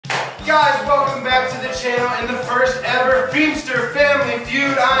to the channel and the first ever Feemster Family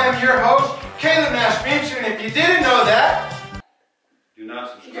Feud. I am your host, Nash Feemster, and if you didn't know that, do not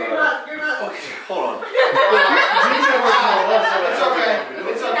subscribe. You're not. Okay, hold on. It's okay.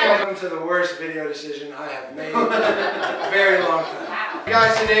 It's okay. Welcome to the worst video decision I have made in a very long time.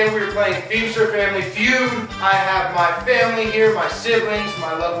 Guys, today we're playing Feemster Family Feud. I have my family here, my siblings,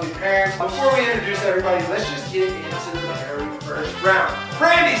 my lovely parents. Before we introduce everybody, let's just get into the very first round.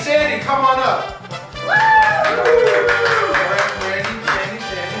 Brandy, Sandy, come on up. Brandy.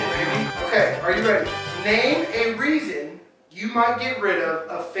 Okay, are you ready? Name a reason you might get rid of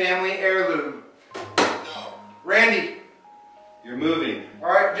a family heirloom. Randy. You're moving.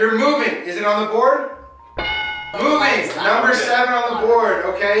 Alright, you're moving. Is it on the board? Moving. Number 7 on the board,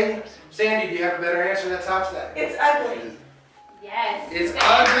 okay? Sandy, do you have a better answer that tops that? It's ugly. Yes. It's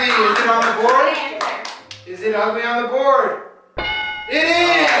ugly. Is it on the board? Is it ugly on the board? It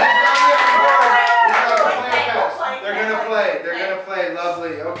is! They're gonna play. They're gonna play.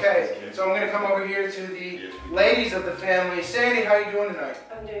 Lovely. Okay. So I'm gonna come over here to the ladies of the family. Sandy, how are you doing tonight?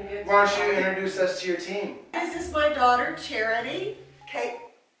 I'm doing good. Why don't you introduce us to your team? This is my daughter, Charity. Kate.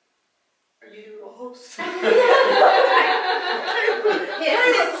 Are you a host? His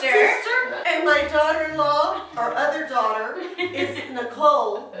sister. And my daughter-in-law, our other daughter, is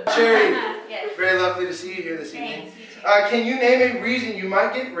Nicole. Charity, Yes. very lovely to see you here this evening. Thanks, you too. Can you name a reason you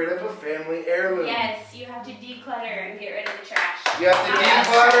might get rid of a family heirloom? Yes, you have to declutter and get rid of the trash. You have to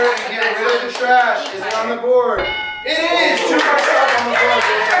declutter and get rid of the trash. Is it on the board? It is! 2 myself on the board.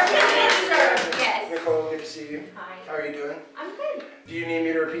 Yes. Nicole, good to see you. Hi. How are you doing? I'm good. Do you need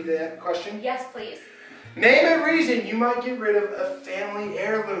me to repeat that question? Yes, please. Name a reason you might get rid of a family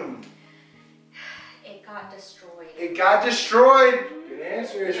heirloom. It got destroyed. It got destroyed. Good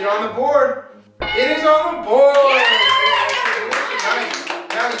answer. Is it on the board? It is on the board. Nice.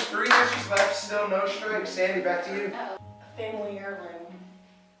 Now there's 3 answers left. Still no strikes. Sandy, back to you. Uh-oh. A family heirloom.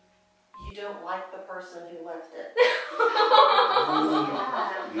 You don't like the person who left it.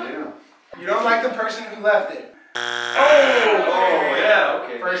 Yeah. You don't like the person who left it. Oh, yeah,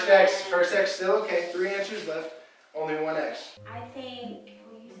 okay. First X still okay. 3 answers left. Only 1 X. I think,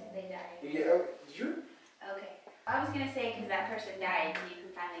 well, you said they died. You? Okay. I was going to say because that person died, you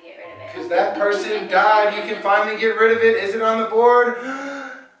can finally get rid of it. Because that person died, you can finally get rid of it. Is it on the board?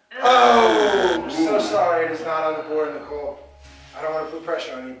 Oh, so sorry. It is not on the board, Nicole. I don't want to put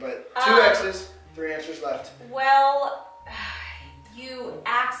pressure on you, but 2 X's, 3 answers left. Well, you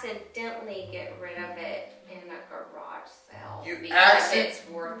accidentally get rid of it in a garage sale because it's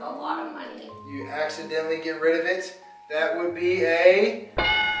worth a lot of money. You accidentally get rid of it. That would be a...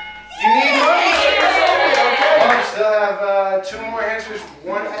 You need money. Okay. You still have 2 more answers.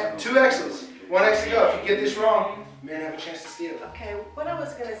 2 X's. 1 X to go. If you get this wrong, you may have a chance to steal. Okay, what I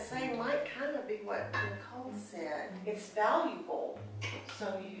was going to say might kind of be what Nicole said. It's valuable, so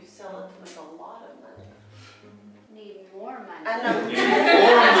you sell it to make a lot of money. Need more money. I know. More money,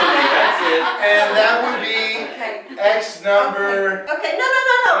 that's it. And that would be Okay. X number... Okay, no.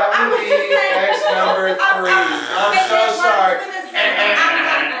 That would be X number 3. I'm so sorry.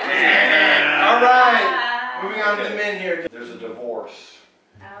 All right. Moving on to the men here. There's a divorce.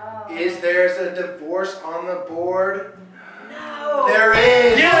 Oh. Is there a divorce on the board? No. There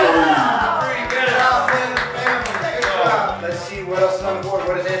is. Yeah. Pretty good job, family. Good job. Let's see what else is on the board.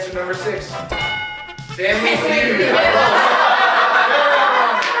 What is answer number 6? Family feud. Very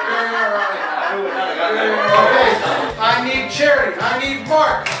ironic. Okay. I need Charity. I need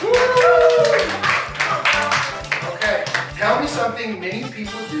Mark. Okay. Tell me something many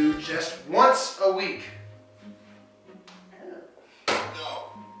people do just once a week.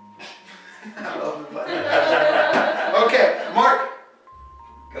 I love the button. Okay, Mark.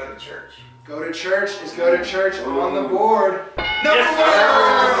 Go to church. Go to church. Is go to church on the board? No. Yes,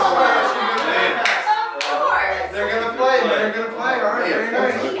 They're gonna play. They're gonna play. All right, very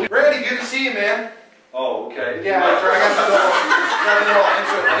nice. Randy, good to see you, man. Oh, okay. Yeah, I got the little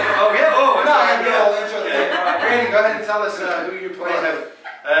intro thing. Oh, yeah. Oh, No, I got the little intro thing. Randy, go ahead and tell us who you're playing with.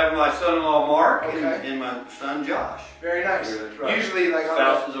 I have my son-in-law Marc Okay. and my son Josh. Very nice. That's right. Usually, like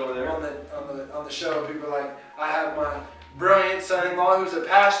Spouses over there. on the show, people are like, I have my brilliant son-in-law who's a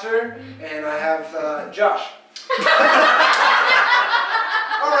pastor, and I have Josh.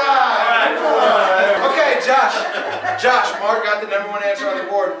 All right. Okay, Josh, Mark got the number 1 answer on the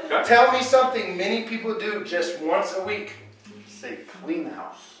board. Tell me something many people do just once a week. Say clean the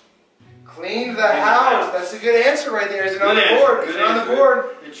house. Clean the house. That's a good answer right there. Is it on the board? Is it on the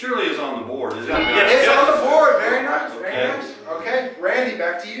board? It surely is on the board, isn't it? It's on the board. Very nice. Very Okay. nice. Okay, Randy,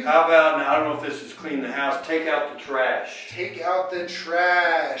 back to you. How about, now I don't know if this is clean the house, take out the trash. Take out the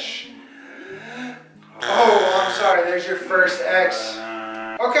trash. Oh, I'm sorry. There's your first X.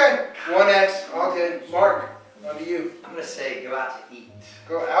 Okay, 1 X. All good. Mark, on to you. I'm gonna say go out to eat.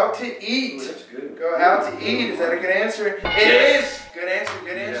 Go out to eat. Ooh, that's good. Go out to eat. Is that a good answer? It Yes. is. Good answer.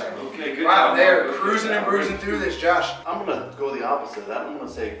 Good answer. Yeah, okay, good Wow, job, they're Mark. cruising and bruising through this, Josh. I'm gonna go the opposite of that. I'm gonna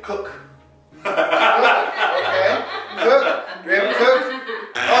say cook. Okay. Cook. Do we have a cook?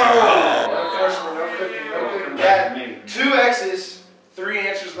 Oh, unfortunately, no cooking. No cooking. Dad, 2 X's, 3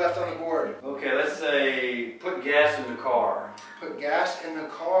 answers left on the board. Okay, let's say put gas in the car. Put gas in the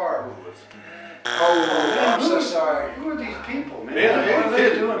car. Oh, I'm so sorry. Who are these people, man? Yeah, What are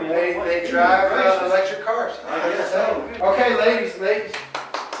they doing? They drive electric cars. I guess so. Okay, ladies.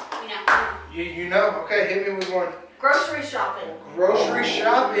 You know. Okay, hit me with one. Grocery shopping. Grocery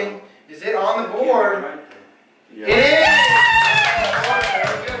shopping. Is it on the board? Yeah. It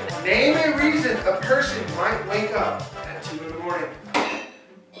is! Name a reason a person might wake up at 2 in the morning.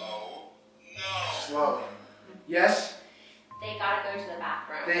 Slow. Yes? They gotta go to the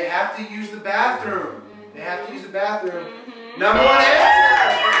bathroom. They have to use the bathroom. They have to use the bathroom. Number 1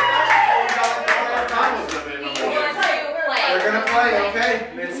 answer. They're gonna play,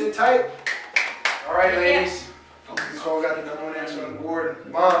 okay. Men sit tight. Alright, ladies. Nicole got the number 1 answer on the board.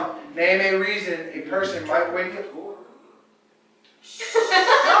 Mom, name a reason a person might wake up. No,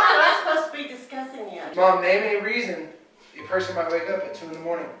 we're not supposed to be discussing yet. Mom, name a reason a person might wake up at 2 in the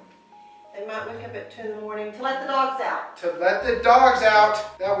morning. They might wake up at 2 in the morning to let the dogs out. To let the dogs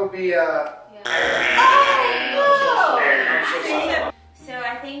out. That would be Oh, So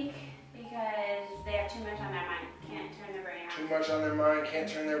I think because they have too much on their mind, can't turn their brain off. too much on their mind, can't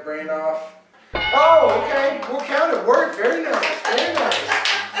turn their brain off. Oh, okay. We'll count it. Work. Very nice. Very nice.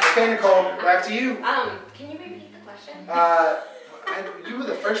 Okay, Nicole, back to you. Can you repeat the question? You were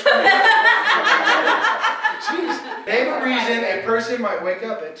the first one. Jeez. Name a reason a person might wake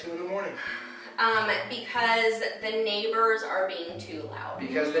up at 2 in the morning. Because the neighbors are being too loud.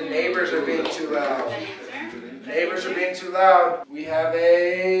 Because the neighbors are being too loud. Good answer. Neighbors are being too loud. We have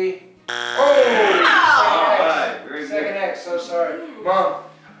a... Oh! Alright, very Second good. X. So sorry. Mom,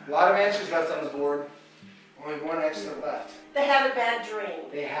 a lot of answers left on the board. Only 1 X left. they had a bad dream.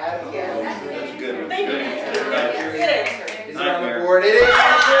 They had a Yeah. That's good. Thank you. Good answer. Is it on the board? It is.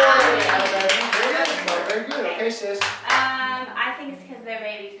 Very good. Okay, sis. I think it's because their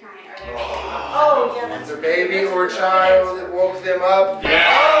baby's crying or their baby. Oh, yeah, that's Their baby or child that woke them up. Yeah.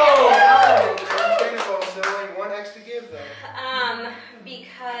 Oh! Okay, Nicole, so only 1 X to give them.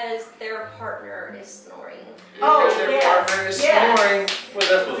 Because their partner is snoring. Oh, Because their yes. partner is Yes. snoring. Well,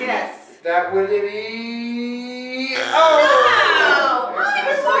 that's what Yes. That would be... Wow. Oh!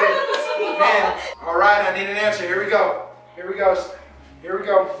 Man. All right, I need an answer. Here we go. Here we go.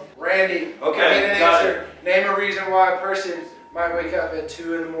 Randy. Okay, I need an got answer. Name a reason why a person might wake up at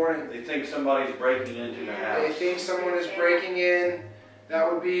 2 in the morning. They think somebody's breaking into their They house. think someone is breaking in.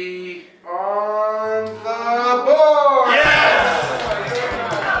 That would be on the board.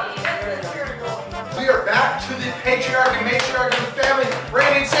 We are back to the patriarchy, matriarchy of the family.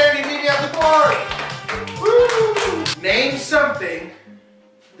 Randy and Sandy, meet me at the board. Woo! Name something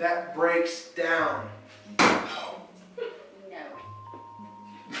that breaks down. No.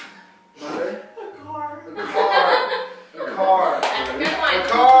 Mother? A car. The car. The car. That's a good The one.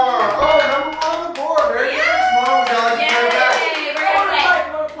 car. Oh, number 1 on the board. Very good. Mom, would you like to play back? Yay, we're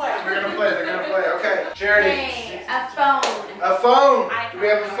gonna play. They're gonna play. Okay. Charity. Yay, a phone. A phone. Do we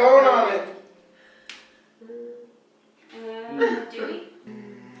have a phone on it? Do we?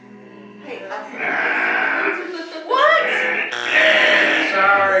 Hey, what?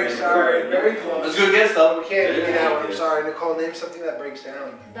 Sorry. Very close. Let's go get some. We can't do that one. I'm sorry. Nicole, name something that breaks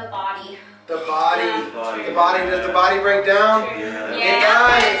down. The body. The body. Body. The body. Does the body break down? Yeah. It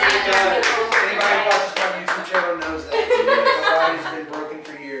does. It does. Anybody who watches my YouTube channel knows that. The body's been broken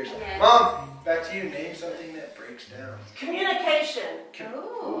for years. Yes. Mom, back to you. Name something that breaks down. Communication.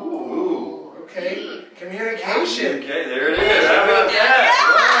 Ooh. Okay. Communication. Okay, there it is. How about that?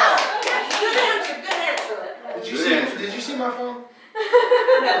 Good answer. Did you see my phone?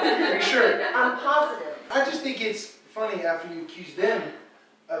 Are you sure? I'm positive. I just think it's funny after you accuse them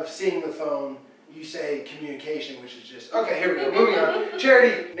of seeing the phone, you say communication, which is just... Okay, here we go. Moving on.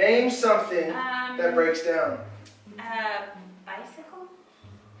 Charity, name something that breaks down. Bicycle?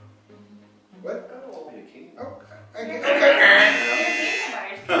 What? Oh. Okay.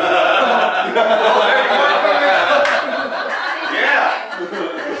 Yeah.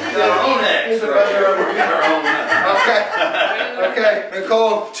 Our own X. Our own X. Okay.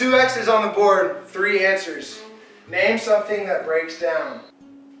 Nicole, 2 X's on the board, 3 answers. Name something that breaks down.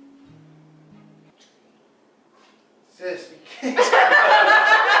 Sis, you can't.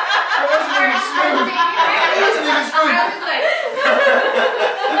 That wasn't even smooth.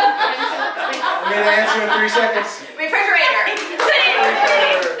 an answer in 3 seconds. Refrigerator.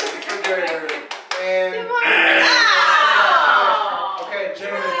 Refrigerator. And okay,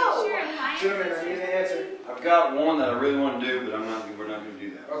 gentlemen, I need an answer. I've got one that I really want to do, but we're not going to do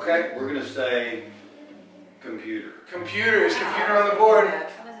that. Okay. We're going to say computer. Computer. Is computer on the board? I wasn't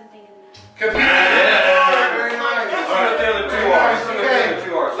thinking that. Computer. Yeah. Very nice. What the other two are? Okay.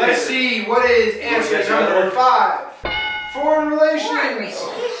 Let's see. What is answer number 5? Foreign relations. Foreign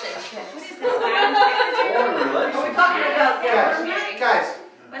relationship. What is this? Foreign Are we relations. talking about government? Guys,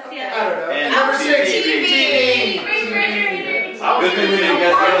 What's the I other? don't know. And Number 6. TV. Refrigerator. Good thing we didn't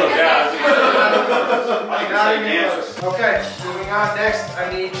guess the other guys. I can Not say even answer. close. Okay, moving on. Next, I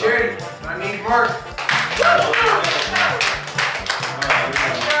need Charity. I need Mark.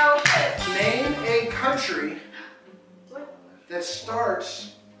 Name a country that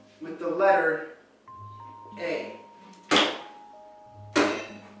starts with the letter A.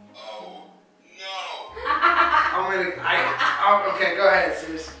 Okay, go ahead,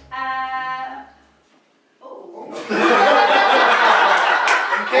 sis.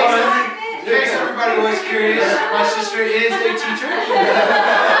 In case everybody was curious, my sister is a teacher.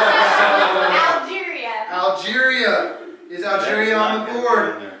 Algeria. Algeria. Is Algeria on the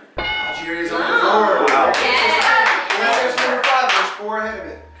board? Algeria is on the board. Wow. That's number 5. There's 4 ahead of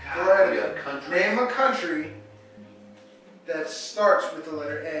it. 4 ahead of it. Name a country that starts with the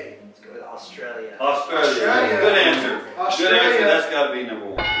letter A. Let's go with Australia. Australia. Good answer. Australia. Good answer. That's got to be number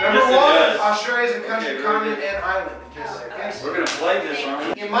 1. Number Yes, it 1, does. Australia is a country, Okay, very continent, good. and island. Yes. We're going to play this,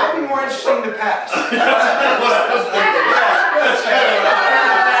 aren't we? It might be more interesting to pass.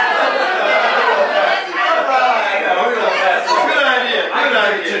 Good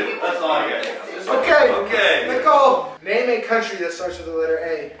idea. That's all I got. Okay. Nicole, name a country that starts with the letter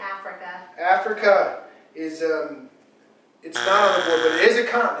A. Africa. Africa is it's not on the board, but it is a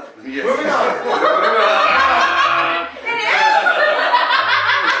continent. Yes. Moving on.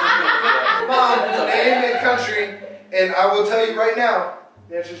 Mom, name a country, and I will tell you right now,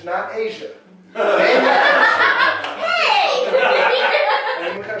 the answer is not Asia. Name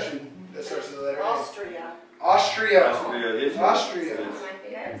a country that starts with the letter A. Austria. Austria. Austria.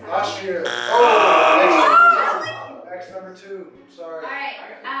 Austria. Oh, X number 2. Sorry. Alright.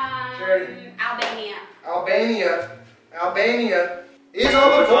 Charity. Albania. Albania is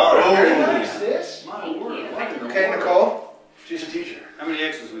on the board. Very nice, sis. My word. What in the Okay, world? Nicole. She's a teacher. How many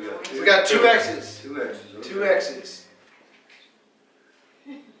X's we got? We got 2 X's. 2 X's. Okay. 2 X's.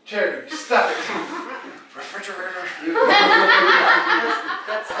 Charity, stop it. Refrigerator. Nicole,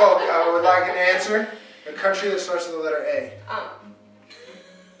 I would like an answer. A country that starts with the letter A.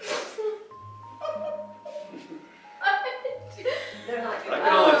 They're not I good.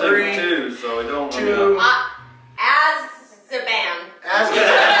 can only Three, think of 2, so I don't. 2. Azkaban.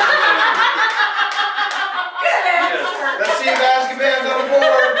 Let's see if Azkaban's on the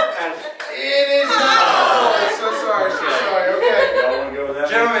board. It is not. So sorry. Okay. Y'all want to go with that?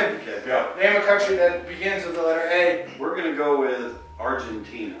 Gentlemen. Okay, go. Name a country that begins with the letter A. We're going to go with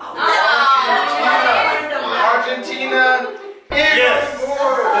Argentina. Argentina is Yes. on the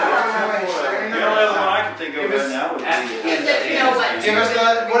board. The only other one I can think of right now would be Afghanistan. Give us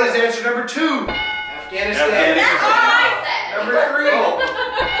what is answer number 2? Afghanistan. That's what I said. Number 3.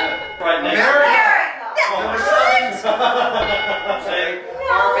 Right next America. Number 7. Say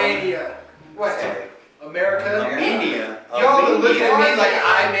Armenia. What? America? Armenia. Y'all are looking at me like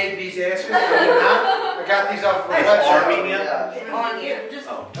I made these answers. I did not. I got these off of a website. Armenia? Just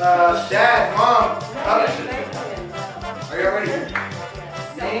Dad, Mom. Are y'all ready?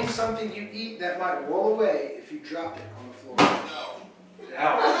 Name something you eat that might roll away if you dropped it on the floor.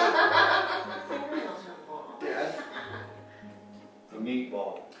 Dad? A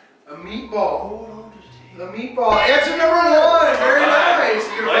meatball. A meatball. A meatball. Answer number 1. Very nice.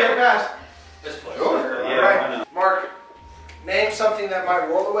 You're going to play it fast. Let's play. All Yeah, why right. not? Mark, name something that might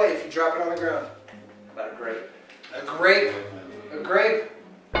roll away if you drop it on the ground. How about a grape? A grape. A grape.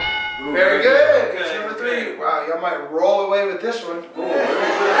 Ooh, Very good. Okay, It's number 3. okay. Wow, y'all might roll away with this one.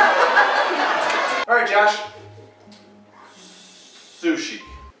 All right, Josh. Sushi.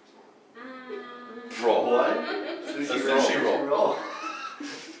 Roll. What? Sushi roll.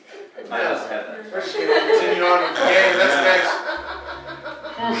 I just had that. We're just going to continue on with the game. That's next.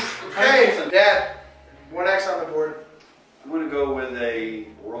 Okay, so Dad, 1 X on the board. I'm going to go with a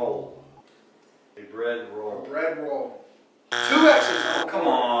roll. A bread A roll. bread roll. 2 X's. Oh, come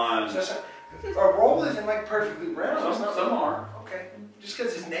on. Just a roll isn't like perfectly round. It's not Some are. Okay. Just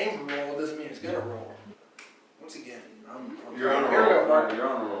because his name roll doesn't mean it's going to roll. Once again, You're on a Here we go, Mark. You're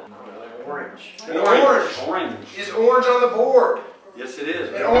on a roll. Orange. Orange. Orange. Is orange on the board? Yes, it is.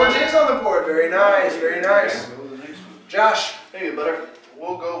 And orange is on the board. Very nice, very nice. Josh. Hey, butter.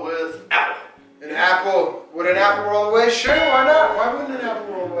 We'll go with apple. An apple. Would an apple roll away? Sure, why not? Why wouldn't an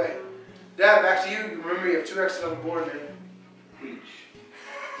apple roll away? Dad, back to you. Remember, you have 2 X's on the board, man. Peach.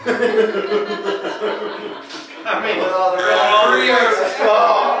 I mean, 3 X's.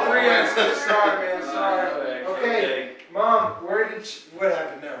 Oh, 3 X's. Sorry, man. Sorry. Okay. Mom, what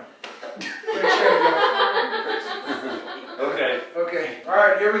happened now? Okay. Okay. All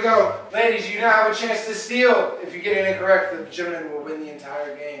right, here we go. Ladies, you now have a chance to steal. If you get it incorrect, the gentleman will win the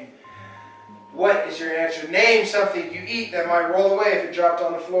entire game. What is your answer? Name something you eat that might roll away if it dropped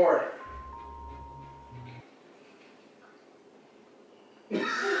on the floor.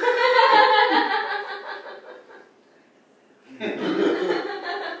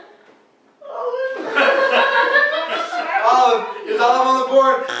 Olive. Is Olive on the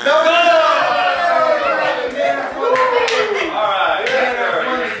board? No!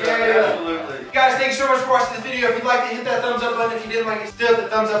 Guys, thanks so much for watching this video. If you'd like to hit that thumbs up button. If you didn't like it, still hit the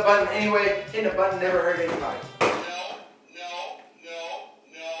thumbs up button. Anyway, hitting the button never hurt anybody. No.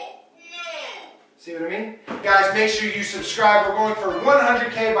 See what I mean? Guys, make sure you subscribe. We're going for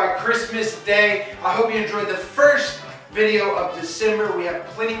 100K by Christmas Day. I hope you enjoyed the first video of December. We have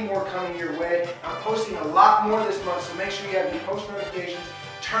plenty more coming your way. I'm posting a lot more this month, so make sure you have your post notifications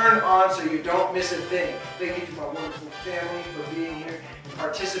turned on so you don't miss a thing. Thank you to my wonderful family for being here and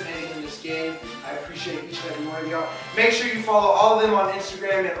participating in this game. I appreciate each and every one of y'all. Make sure you follow all of them on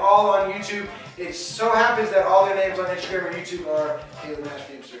Instagram and all on YouTube. It so happens that all their names on Instagram and YouTube are Nash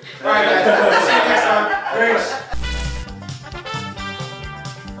Feemster. Alright guys, see you next time. Peace.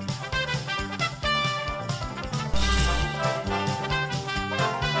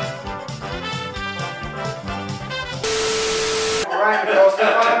 Alright, Nicole,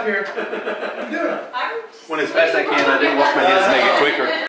 step on up here. What are you doing? Went as fast as I can. I didn't wash my hands to make it quicker.